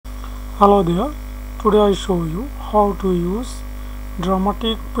Hello there, today I show you how to use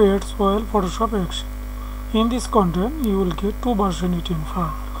dramatic pairs while Photoshop action. In this content you will get two version 18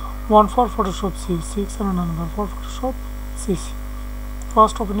 file, one for Photoshop CS6 and another for Photoshop CC.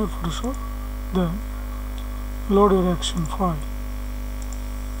 First open your Photoshop, then load your action file.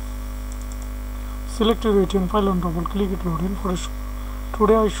 Select your 18 file and double click it load in Photoshop.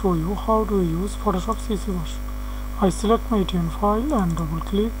 Today I show you how to use Photoshop CC version. I select my 18 file and double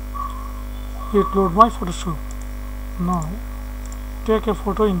click it load my Photoshop. Now take a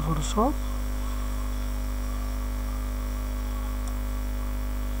photo in Photoshop.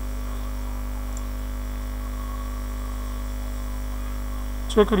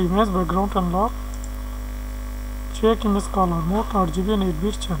 Check your image background and lock. Check image color mode, RGB and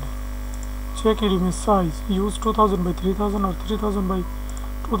 8-bit channel. Check your image size. Use 2000 by 3000 or 3000 by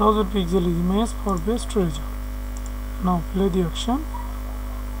 2000 pixel image for best result. Now play the action.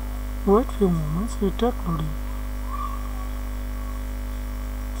 Wait few moments, it takes loading.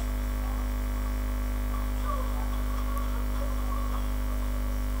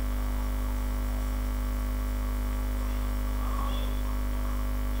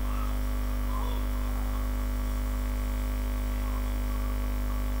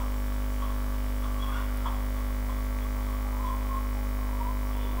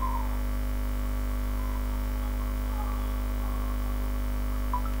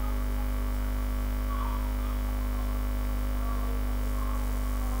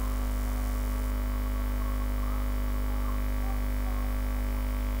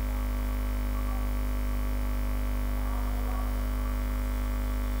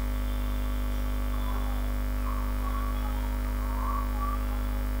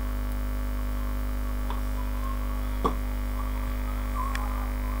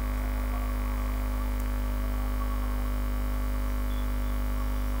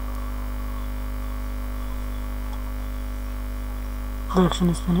 The action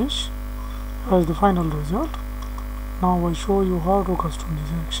is finished. Here is the final result. Now I show you how to custom this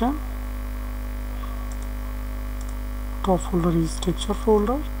action. Top folder is texture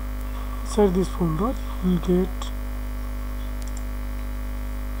folder. Inside this folder you will get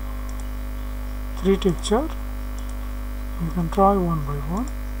 3 texture. You can try one by one.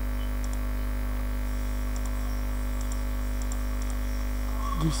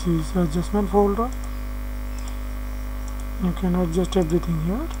 This is adjustment folder. You can adjust everything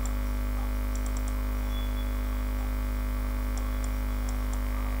here.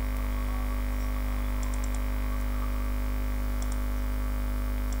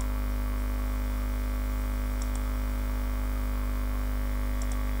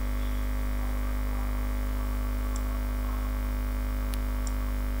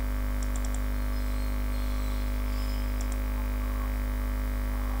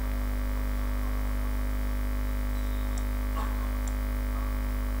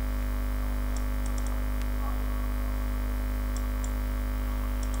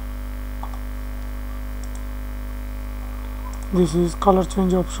 This is color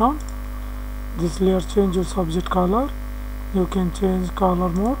change option. This layer change your subject color. You can change color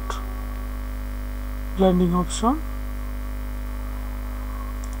mode, blending option.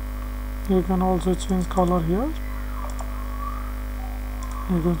 You can also change color here.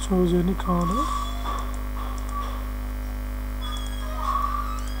 You can choose any color.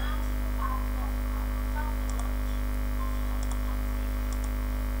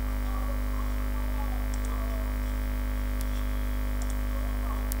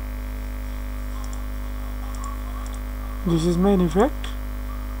 This is main effect.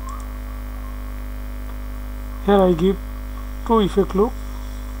 Here I give 2 effect look.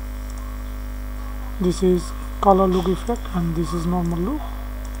 This is color look effect and this is normal look.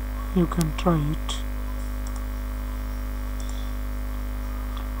 You can try it.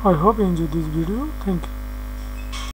 I hope you enjoyed this video. Thank you.